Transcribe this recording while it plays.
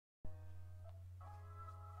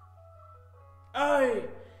Hey,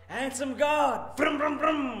 handsome God. Brum, brum,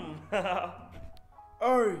 brum.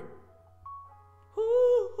 Hey.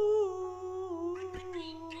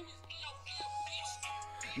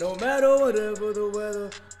 No matter whatever the weather,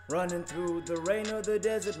 running through the rain or the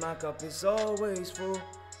desert, my cup is always full.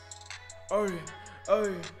 Ay,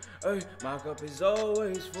 ay, ay, my cup is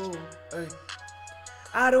always full. Ay.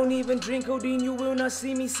 I don't even drink codeine, you will not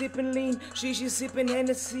see me sipping lean. She's sipping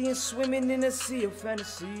Hennessy and swimming in a sea of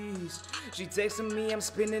fantasies. She texting me, I'm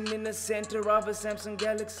spinning in the center of a Samsung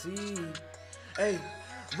Galaxy. Hey.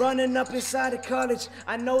 Running up inside of college,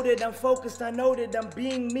 I know that I'm focused, I know that I'm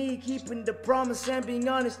being me, keeping the promise and being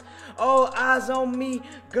honest. All eyes on me,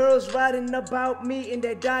 girls writing about me in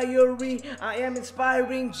their diary. I am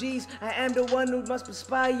inspiring G's, I am the one who must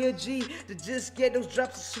inspire G to just get those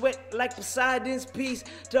drops of sweat like Poseidon's peace.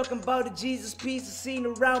 Talking about the Jesus piece, the scene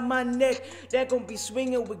around my neck. They're gonna be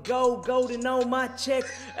swinging with gold, golden on my check.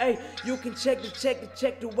 Hey, you can check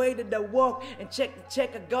the way that I walk, and check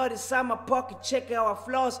I got inside my pocket, check how I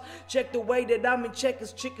flow. Check the way that I'm in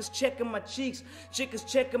checkers, chickers checking my cheeks, chickers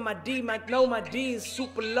checking my D, might know my D is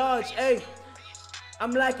super large, ayy.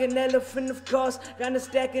 I'm like an elephant, of course, kinda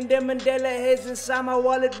stacking them Mandela heads inside my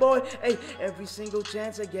wallet, boy. Hey, every single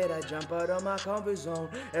chance I get, I jump out of my comfort zone.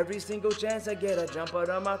 Every single chance I get, I jump out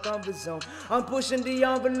of my comfort zone. I'm pushing the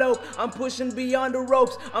envelope, I'm pushing beyond the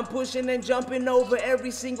ropes. I'm pushing and jumping over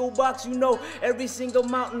every single box, you know, every single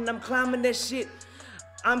mountain, I'm climbing that shit.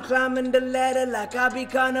 I'm climbing the ladder like I be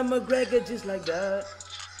Conor McGregor, just like that.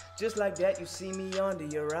 Just like that, you see me on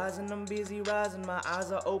the horizon, I'm busy rising, my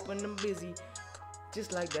eyes are open, I'm busy.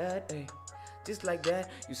 Just like that, ayy. Just like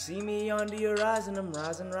that, you see me on the horizon, I'm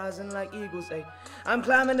rising like eagles, ayy. I'm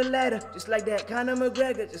climbing the ladder, just like that, Conor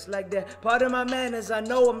McGregor, just like that. Part of my manners, I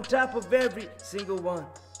know I'm top of every single one.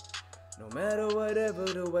 No matter whatever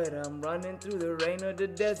the weather, I'm running through the rain or the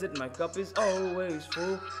desert, my cup is always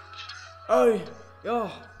full. Ayy.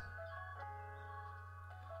 Yo,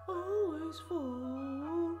 always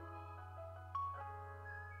full.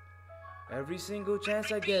 Every single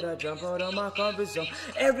chance I get, I jump out of my comfort zone.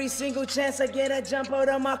 Every single chance I get, I jump out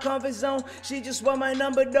of my comfort zone. She just want my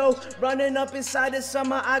number though. Running up inside the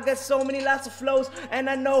summer, I got so many lots of flows, and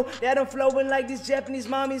I know that I'm flowing like these Japanese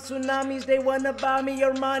mommies, tsunamis. They wanna buy me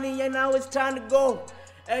your money, and now it's time to go.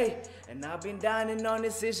 Hey, and I've been dining on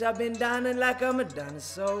this ish. I've been dining like I'm a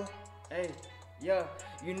dinosaur. Hey. Yeah,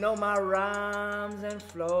 you know my rhymes and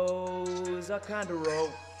flows are kinda raw.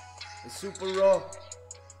 It's super raw.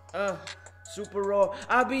 Super raw.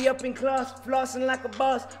 I'll be up in class, flossing like a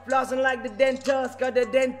boss, flossing like the dentist. Got the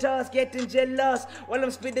dentist getting jealous while I'm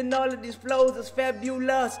spitting all of these flows. It's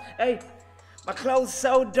fabulous. Hey. My clothes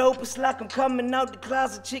so dope, it's like I'm coming out the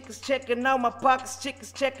closet. Chicks checking out my pockets,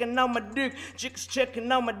 chicks checking out my dick, chicks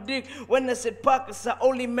checking out my dick. When I said pockets, I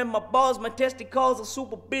only meant my balls. My testicles are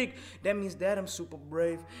super big. That means that I'm super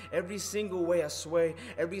brave. Every single way I sway,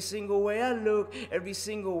 every single way I look, every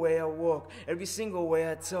single way I walk, every single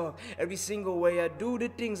way I talk, every single way I do the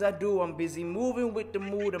things I do. I'm busy moving with the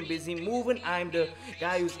mood, I'm busy moving. I'm the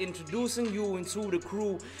guy who's introducing you into the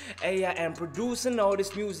crew. Hey, I am producing all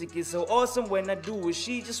this music. It's so awesome. When I do it,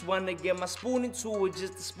 she just wanna get my spoon into it,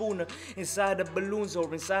 just a spooner inside of balloons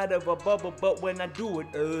or inside of a bubble. But when I do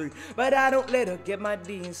it, but I don't let her get my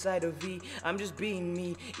D inside of V. I'm just being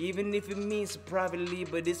me, even if it means privately,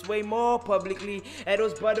 but it's way more publicly. Had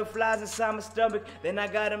those butterflies inside my stomach, then I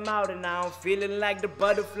got them out, and now I'm feeling like the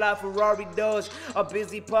butterfly Ferrari does. I'm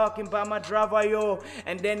busy parking by my driveway, yo,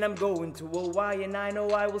 and then I'm going to Hawaii, and I know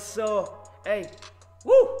I will soar. Hey,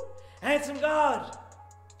 woo, handsome God,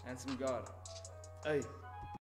 handsome God. Hey.